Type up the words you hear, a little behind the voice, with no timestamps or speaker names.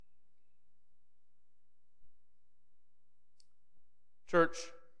Church,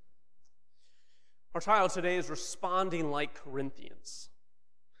 our title today is Responding Like Corinthians.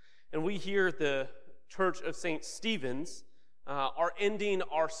 And we here at the Church of St. Stephen's are ending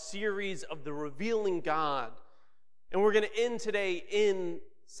our series of the Revealing God. And we're going to end today in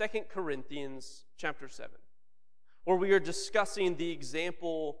 2 Corinthians chapter 7, where we are discussing the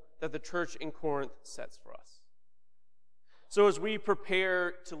example that the church in Corinth sets for us. So as we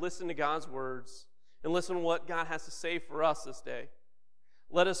prepare to listen to God's words and listen to what God has to say for us this day,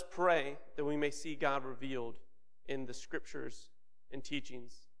 let us pray that we may see God revealed in the scriptures and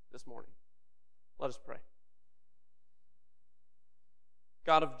teachings this morning. Let us pray.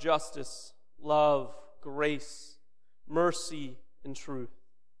 God of justice, love, grace, mercy, and truth,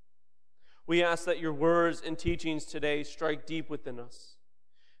 we ask that your words and teachings today strike deep within us.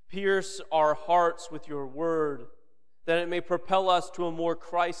 Pierce our hearts with your word, that it may propel us to a more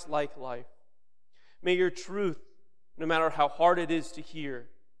Christ-like life. May your truth, no matter how hard it is to hear,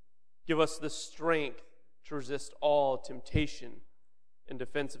 give us the strength to resist all temptation and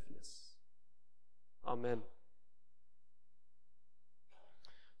defensiveness. Amen.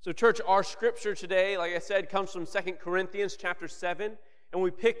 So, church, our scripture today, like I said, comes from 2 Corinthians chapter 7, and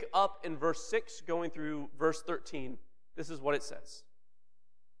we pick up in verse 6 going through verse 13. This is what it says.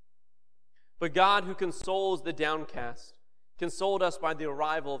 But God, who consoles the downcast, consoled us by the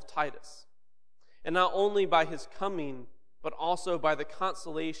arrival of Titus, and not only by his coming, but also by the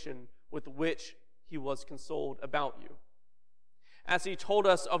consolation with which he was consoled about you. As he told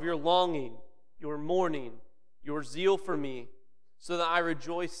us of your longing, your mourning, your zeal for me, so that I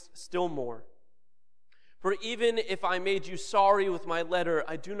rejoiced still more. For even if I made you sorry with my letter,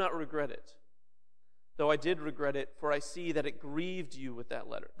 I do not regret it. Though I did regret it, for I see that I grieved you with that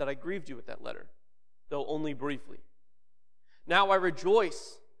letter, though only briefly. Now I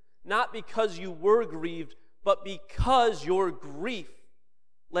rejoice, not because you were grieved, but because your grief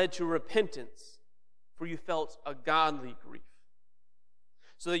led to repentance, for you felt a godly grief,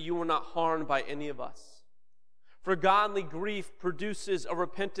 so that you were not harmed by any of us. For godly grief produces a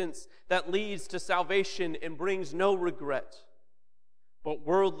repentance that leads to salvation and brings no regret, but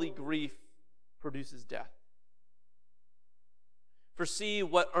worldly grief produces death. For see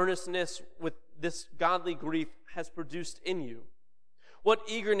what earnestness with this godly grief has produced in you. What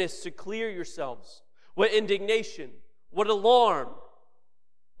eagerness to clear yourselves, what indignation, what alarm,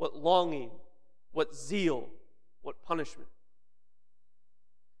 what longing, what zeal, what punishment.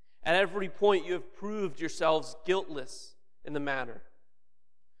 At every point you have proved yourselves guiltless in the matter.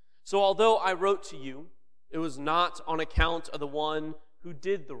 So although I wrote to you, it was not on account of the one who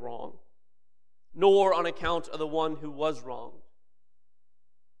did the wrong, nor on account of the one who was wronged,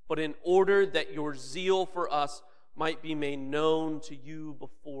 but in order that your zeal for us might be made known to you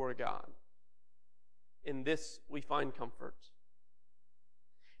before God. In this we find comfort.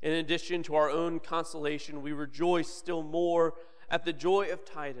 In addition to our own consolation, we rejoice still more at the joy of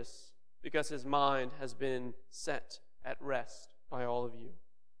Titus, because his mind has been set at rest by all of you.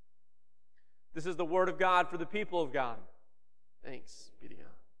 This is the word of God for the people of God. Thanks be to God.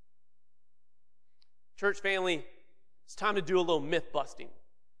 Church family, it's time to do a little myth busting.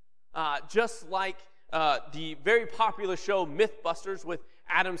 Just like the very popular show Mythbusters with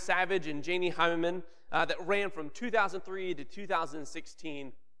Adam Savage and Janie Heimerman that ran from 2003 to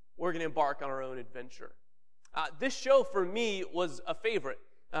 2016, we're going to embark on our own adventure. This show for me was a favorite.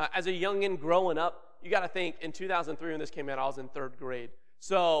 As a youngin' growing up, you got to think in 2003 when this came out, I was in third grade.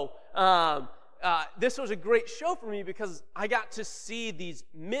 So this was a great show for me because I got to see these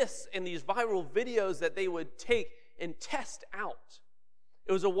myths and these viral videos that they would take and test out.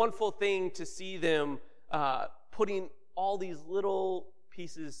 It was a wonderful thing to see them putting all these little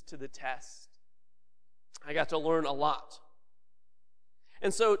pieces to the test. I got to learn a lot.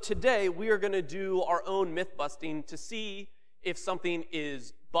 And so today we are going to do our own myth busting to see if something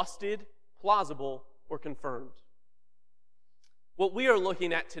is busted, plausible, or confirmed. What we are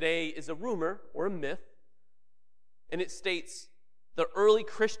looking at today is a rumor or a myth, and it states the early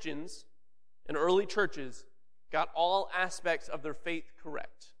Christians and early churches got all aspects of their faith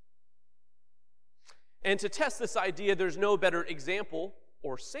correct. And to test this idea, there's no better example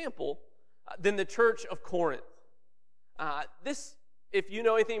or sample than the church of Corinth. This, if you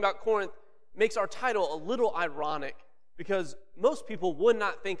know anything about Corinth, makes our title a little ironic because most people would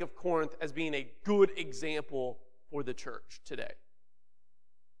not think of Corinth as being a good example for the church today.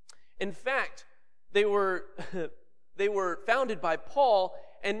 In fact, they were founded by Paul,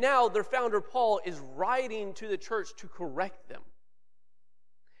 and now their founder Paul is writing to the church to correct them.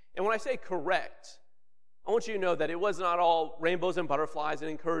 And when I say correct, I want you to know that it was not all rainbows and butterflies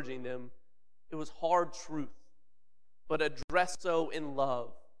and encouraging them. It was hard truth. but addressed so in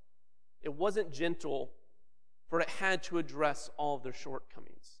love. It wasn't gentle, for it had to address all of their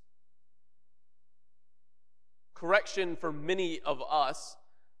shortcomings. Correction for many of us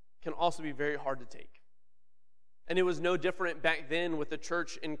can also be very hard to take. And it was no different back then with the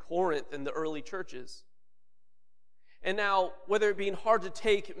church in Corinth and the early churches. And now, whether it being hard to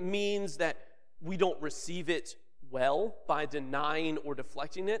take means that we don't receive it well by denying or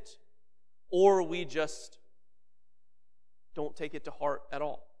deflecting it, or we just don't take it to heart at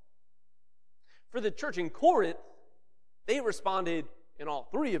all. For the church in Corinth, they responded in all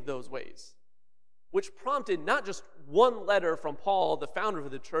three of those ways, which prompted not just one letter from Paul, the founder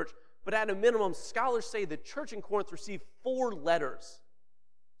of the church, but at a minimum, scholars say the church in Corinth received 4 letters,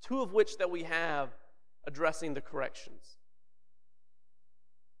 2 of which that we have addressing the corrections.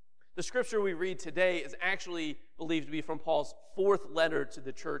 The scripture we read today is actually believed to be from Paul's 4th letter to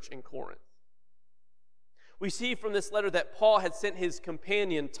the church in Corinth. We see from this letter that Paul had sent his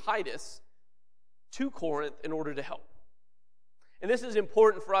companion Titus to Corinth in order to help. And this is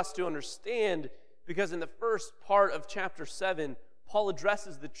important for us to understand because in the first part of chapter 7, Paul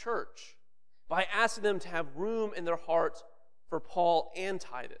addresses the church by asking them to have room in their heart for Paul and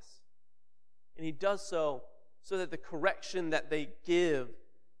Titus. And he does so that the correction that they give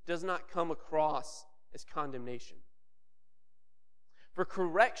does not come across as condemnation. For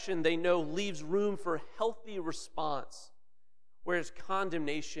correction, they know, leaves room for healthy response, whereas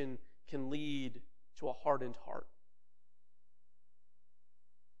condemnation can lead to a hardened heart.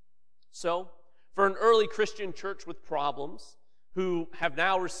 So, for an early Christian church with problems, who have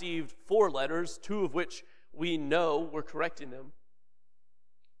now received 4 letters, 2 of which we know were correcting them,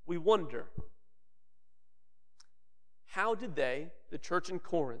 we wonder, how did they, the church in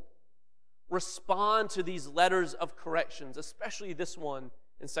Corinth, respond to these letters of corrections, especially this one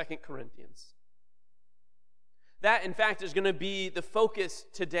in 2 Corinthians? That, in fact, is going to be the focus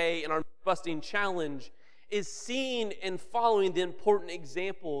today in our busting challenge, is seeing and following the important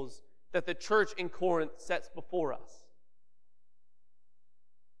examples that the church in Corinth sets before us.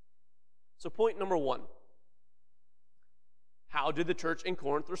 So point number 1. How did the church in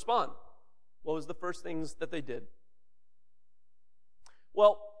Corinth respond? What was the first things that they did?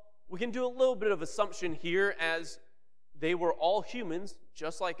 Well, we can do a little bit of assumption here as they were all humans,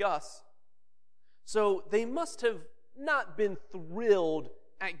 just like us. So they must have not been thrilled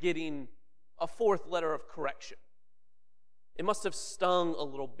at getting a 4th letter of correction. It must have stung a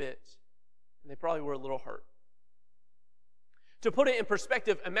little bit, and they probably were a little hurt. To put it in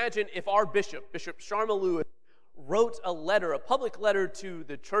perspective, imagine if our Bishop Sharma Lewis, wrote a public letter to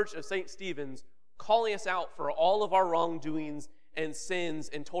the Church of St. Stephen's, calling us out for all of our wrongdoings and sins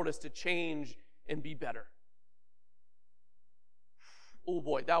and told us to change and be better. Oh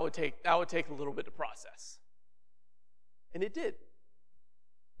boy, that would take a little bit to process. And it did.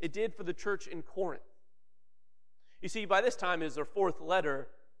 It did for the church in Corinth. You see, by this time is their 4th letter,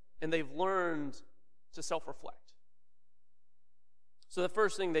 and they've learned to self-reflect. So the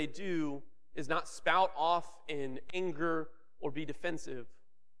first thing they do is not spout off in anger or be defensive,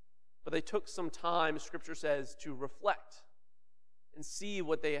 but they took some time, Scripture says, to reflect and see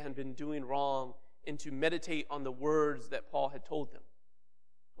what they had been doing wrong and to meditate on the words that Paul had told them,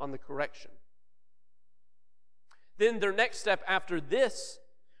 on the correction. Then their next step after this,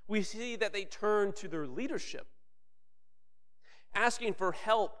 we see that they turn to their leadership, asking for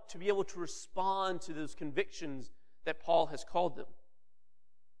help to be able to respond to those convictions that Paul has called them.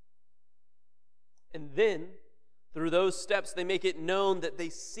 And then, through those steps, they make it known that they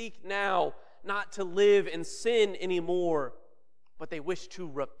seek now not to live in sin anymore, but they wish to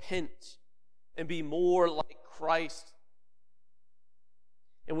repent and be more like Christ.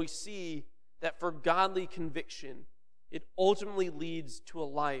 And we see that for godly conviction, it ultimately leads to a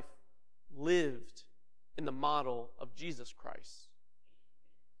life lived in the model of Jesus Christ.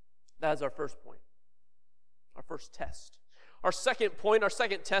 That is our first point, our first test. Our second point, our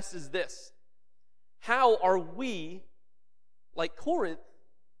second test is this. How are we, like Corinth,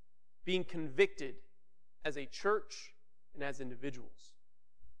 being convicted as a church and as individuals?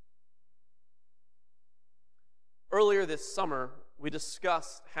 Earlier this summer, we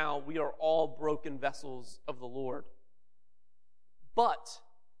discussed how we are all broken vessels of the Lord. But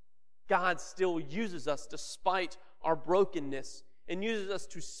God still uses us despite our brokenness and uses us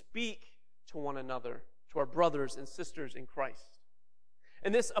to speak to one another, to our brothers and sisters in Christ.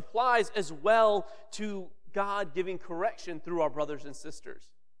 And this applies as well to God giving correction through our brothers and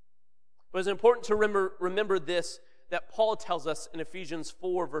sisters. But it's important to remember this, that Paul tells us in Ephesians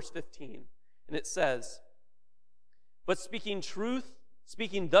 4, verse 15. And it says, "But speaking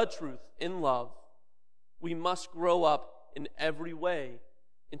the truth in love, we must grow up in every way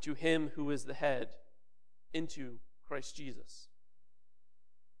into Him who is the head, into Christ Jesus.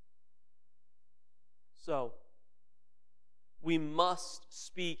 So, we must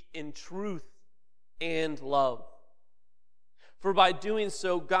speak in truth and love. For by doing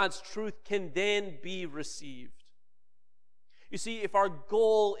so, God's truth can then be received. You see, if our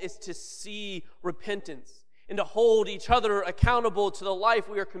goal is to see repentance and to hold each other accountable to the life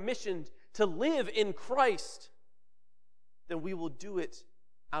we are commissioned to live in Christ, then we will do it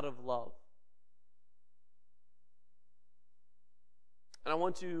out of love. And I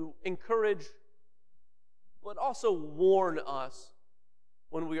want to encourage, but also warn us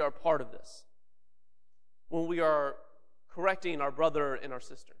when we are part of this, when we are correcting our brother and our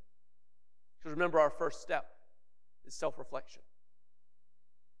sister. Because remember, our first step is self-reflection.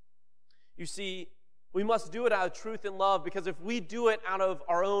 You see, we must do it out of truth and love, because if we do it out of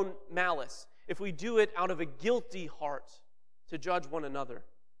our own malice, if we do it out of a guilty heart to judge one another,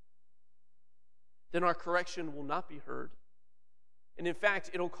 then our correction will not be heard. And in fact,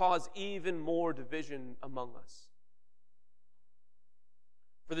 it'll cause even more division among us.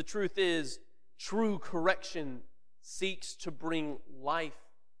 For the truth is, true correction seeks to bring life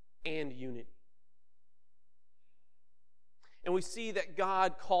and unity. And we see that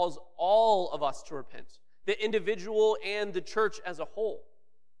God calls all of us to repent, the individual and the church as a whole.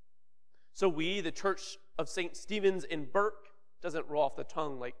 So we, the Church of St. Stephen's in Burke, doesn't roll off the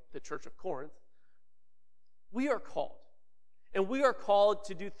tongue like the Church of Corinth, we are called. And we are called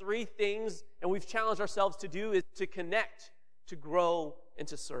to do three things, and we've challenged ourselves to do is to connect, to grow, and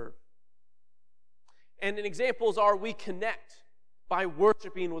to serve. And examples are we connect by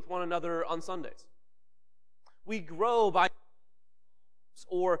worshiping with one another on Sundays. We grow by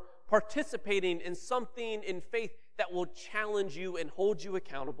or participating in something in faith that will challenge you and hold you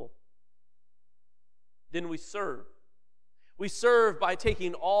accountable. Then we serve. We serve by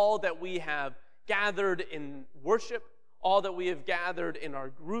taking all that we have gathered in worship, all that we have gathered in our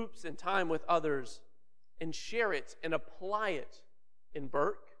groups and time with others, and share it and apply it in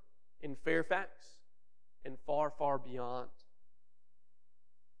Burke, in Fairfax, and far, far beyond.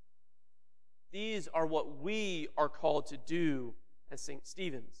 These are what we are called to do as St.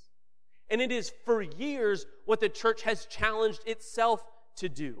 Stephen's. And it is for years what the church has challenged itself to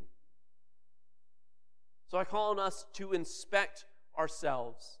do. So I call on us to inspect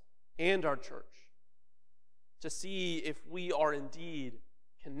ourselves and our church to see if we are indeed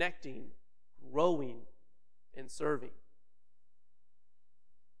connecting, growing, and serving.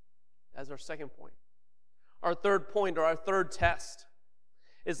 As our second point. Our third point, or our third test,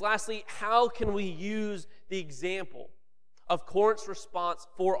 is lastly, how can we use the example of Corinth's response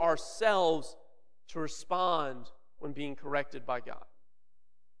for ourselves to respond when being corrected by God?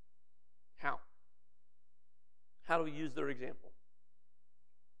 How? How do we use their example?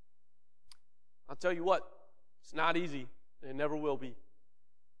 I'll tell you what, it's not easy, and it never will be.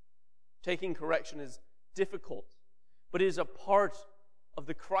 Taking correction is difficult, but it is a part of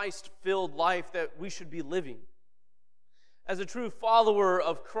the Christ-filled life that we should be living. As a true follower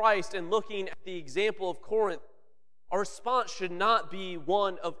of Christ and looking at the example of Corinth, our response should not be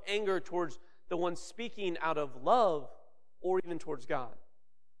one of anger towards the one speaking out of love or even towards God.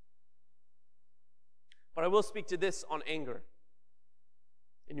 But I will speak to this on anger.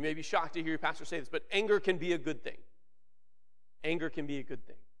 And you may be shocked to hear your pastor say this, but anger can be a good thing. Anger can be a good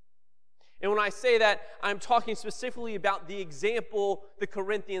thing. And when I say that, I'm talking specifically about the example the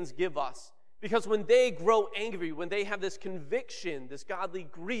Corinthians give us. Because when they grow angry, when they have this conviction, this godly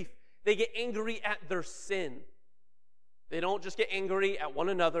grief, they get angry at their sin. They don't just get angry at one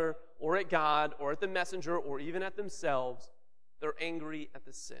another or at God or at the messenger or even at themselves. They're angry at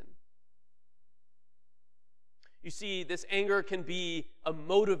the sin. You see, this anger can be a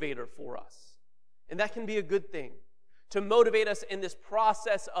motivator for us. And that can be a good thing, to motivate us in this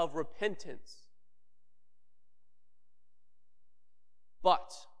process of repentance.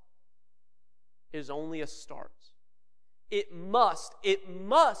 But it is only a start. It must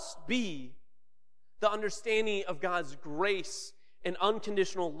be the understanding of God's grace and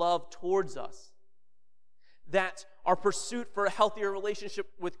unconditional love towards us. That our pursuit for a healthier relationship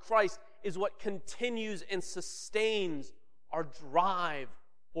with Christ is what continues and sustains our drive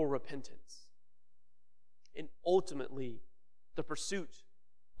for repentance. And ultimately, the pursuit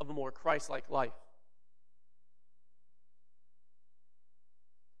of a more Christ-like life.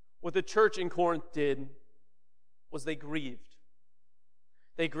 What the church in Corinth did was they grieved.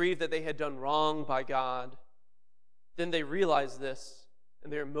 They grieved that they had done wrong by God. Then they realized this,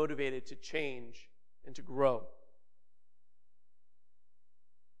 and they were motivated to change and to grow.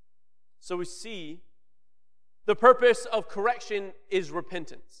 So we see The purpose of correction is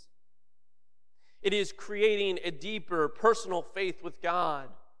repentance. It is creating a deeper personal faith with God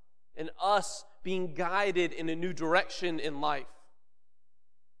and us being guided in a new direction in life.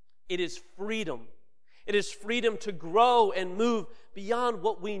 It is freedom. It is freedom to grow and move beyond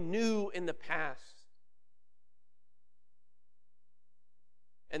what we knew in the past.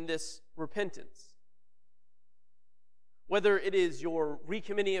 And this repentance, whether it is your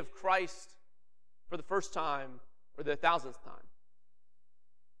recommitting of Christ for the first time or the 1,000th time,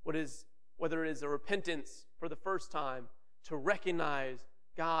 whether it is a repentance for the first time to recognize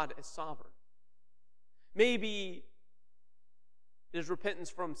God as sovereign. Maybe it is repentance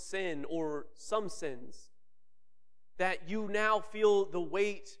from sin or some sins that you now feel the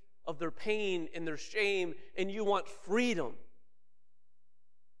weight of their pain and their shame and you want freedom.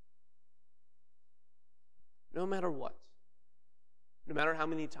 No matter what, no matter how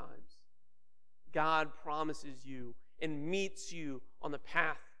many times, God promises you and meets you on the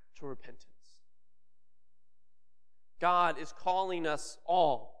path to repentance. God is calling us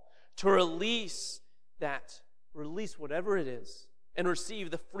all to release whatever it is, and receive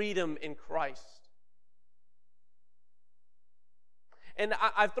the freedom in Christ. And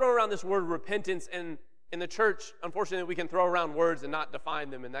I've thrown around this word repentance, and in the church, unfortunately, we can throw around words and not define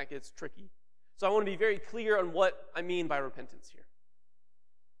them, and that gets tricky. So I want to be very clear on what I mean by repentance here.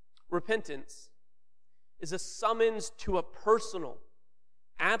 Repentance is a summons to a personal,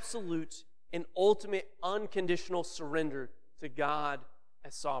 absolute, and ultimate unconditional surrender to God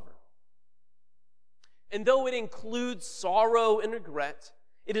as sovereign. And though it includes sorrow and regret,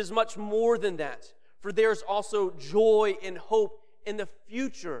 it is much more than that. For there's also joy and hope in the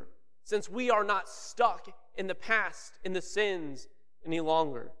future, since we are not stuck in the past, in the sins any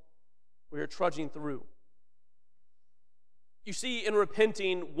longer. We are trudging through. You see, in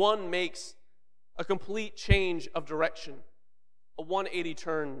repenting, one makes a complete change of direction, a 180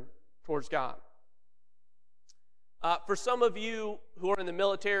 turn towards God. For some of you who are in the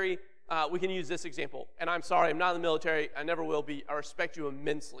military, we can use this example. And I'm sorry, I'm not in the military. I never will be. I respect you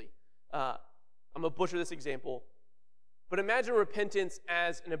immensely. I'm going to butcher this example. But imagine repentance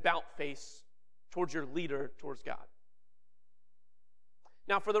as an about face towards your leader, towards God.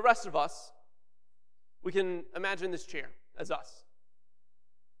 Now, for the rest of us, we can imagine this chair as us.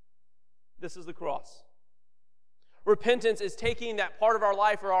 This is the cross. Repentance is taking that part of our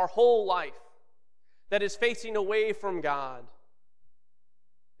life or our whole life that is facing away from God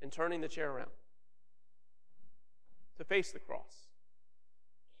and turning the chair around to face the cross.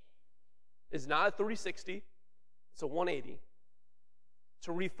 It's not a 360, it's a 180.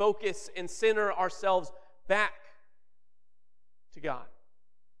 To refocus and center ourselves back to God,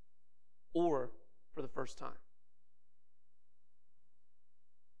 or for the first time.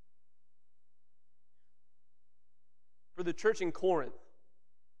 For the church in Corinth,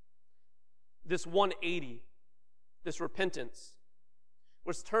 this 180, this repentance,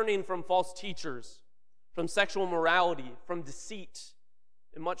 was turning from false teachers, from sexual immorality, from deceit,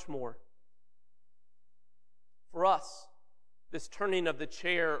 and much more. For us, this turning of the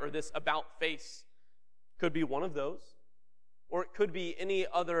chair or this about face could be one of those, or it could be any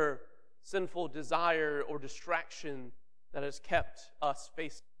other sinful desire or distraction that has kept us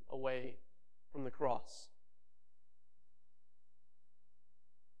facing away from the cross.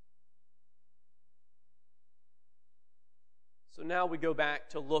 So now we go back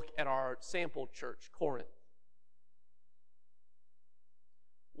to look at our sample church, Corinth.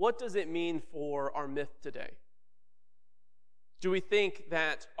 What does it mean for our myth today? Do we think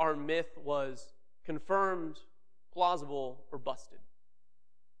that our myth was confirmed, plausible, or busted?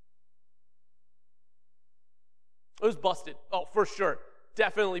 It was busted. Oh, for sure.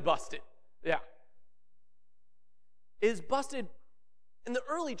 Definitely busted. Yeah. It is busted. In the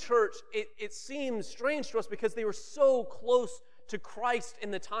early church, it seems strange to us because they were so close to Christ in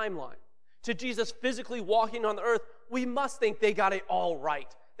the timeline, to Jesus physically walking on the earth. We must think they got it all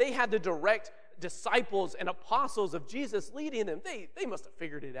right. They had the direct disciples and apostles of Jesus leading them. They must have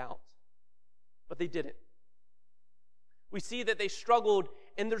figured it out. But they didn't. We see that they struggled,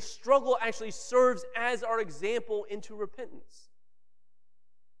 and their struggle actually serves as our example into repentance.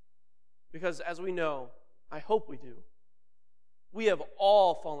 Because as we know, I hope we do, we have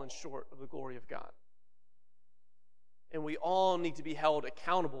all fallen short of the glory of God. And we all need to be held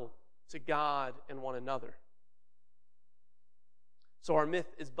accountable to God and one another. So our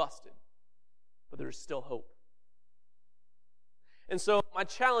myth is busted, but there is still hope. And so my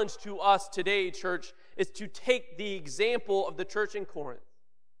challenge to us today, church, is to take the example of the church in Corinth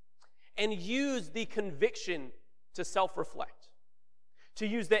and use the conviction to self-reflect, to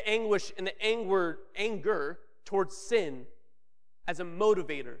use the anguish and the anger towards sin as a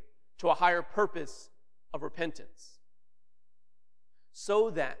motivator to a higher purpose of repentance, so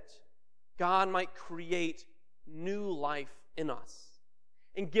that God might create new life in us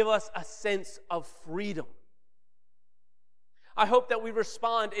and give us a sense of freedom. I hope that we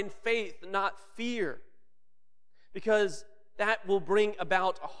respond in faith, not fear, because that will bring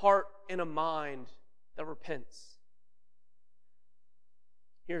about a heart and a mind that repents.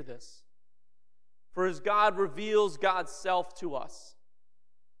 Hear this. For as God reveals God's self to us,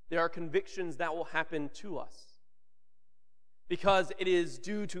 there are convictions that will happen to us, because it is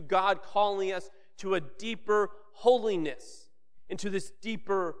due to God calling us to a deeper holiness, into this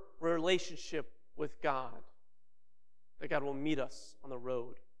deeper relationship with God, that God will meet us on the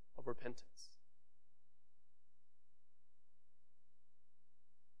road of repentance.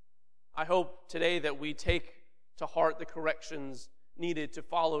 I hope today that we take to heart the corrections needed to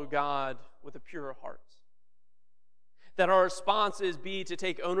follow God with a pure heart. That our responses be to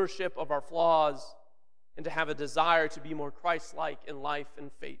take ownership of our flaws and to have a desire to be more Christ-like in life and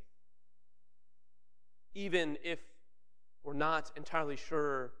faith, even if we're not entirely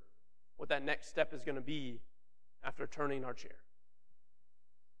sure what that next step is going to be after turning our chair.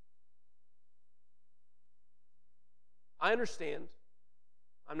 I understand,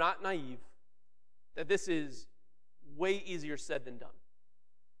 I'm not naive, that this is way easier said than done.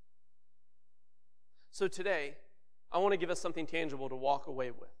 So today, I want to give us something tangible to walk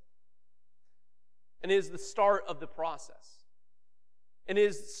away with. And it is the start of the process. And it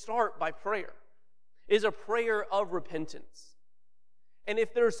is start by prayer. It is a prayer of repentance. And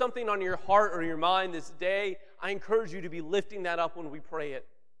if there's something on your heart or your mind this day, I encourage you to be lifting that up when we pray it.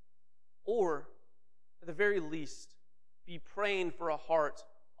 Or, at the very least, be praying for a heart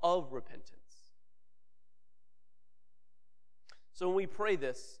of repentance. So when we pray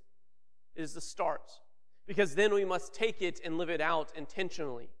this, it is the start, because then we must take it and live it out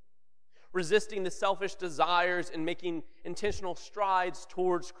intentionally, resisting the selfish desires and making intentional strides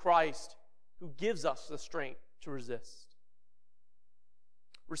towards Christ, who gives us the strength to resist.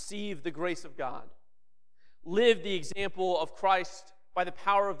 Receive the grace of God. Live the example of Christ by the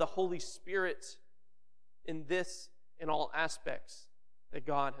power of the Holy Spirit in this and all aspects that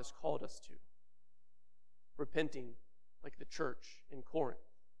God has called us to. Repenting like the church in Corinth.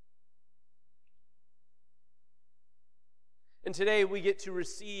 And today we get to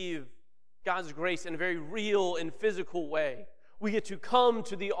receive God's grace in a very real and physical way. We get to come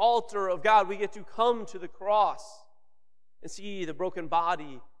to the altar of God. We get to come to the cross and see the broken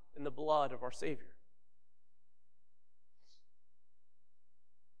body and the blood of our Savior.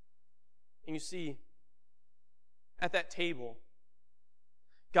 And you see, at that table,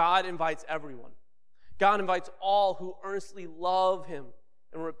 God invites everyone. God invites all who earnestly love Him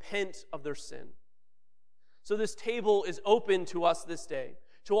and repent of their sin. So this table is open to us this day,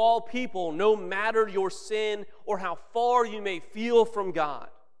 to all people, no matter your sin or how far you may feel from God.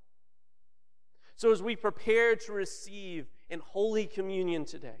 So as we prepare to receive in Holy Communion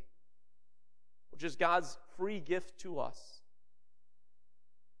today, which is God's free gift to us,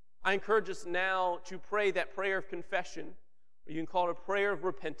 I encourage us now to pray that prayer of confession, or you can call it a prayer of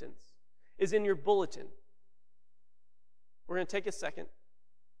repentance, is in your bulletin. We're going to take a second,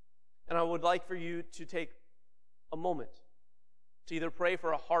 and I would like for you to take a moment to either pray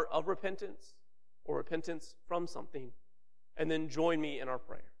for a heart of repentance or repentance from something, and then join me in our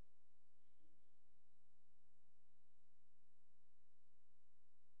prayer.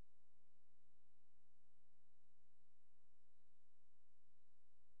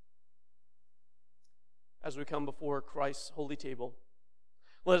 As we come before Christ's holy table,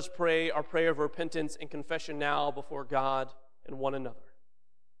 let us pray our prayer of repentance and confession now before God and one another.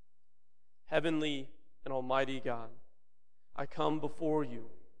 Heavenly and almighty God, I come before you,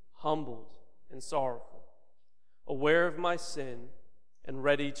 humbled and sorrowful, aware of my sin and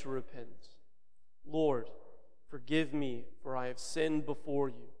ready to repent. Lord, forgive me, for I have sinned before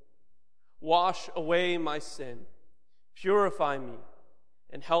you. Wash away my sin, purify me,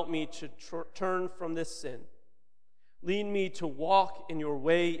 and help me to turn from this sin. Lead me to walk in your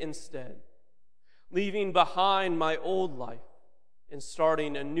way instead, leaving behind my old life and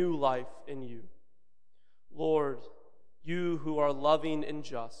starting a new life in you. Lord, you who are loving and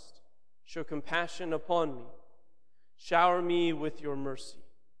just, show compassion upon me. Shower me with your mercy.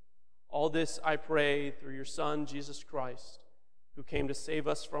 All this I pray through your Son, Jesus Christ, who came to save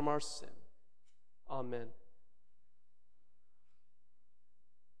us from our sin. Amen.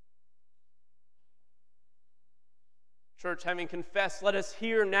 Church, having confessed, let us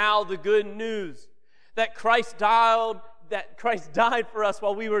hear now the good news that Christ died for us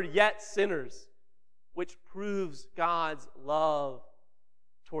while we were yet sinners. which proves God's love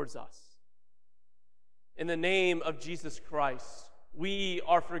towards us. In the name of Jesus Christ, we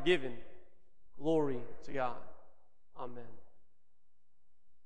are forgiven. Glory to God. Amen.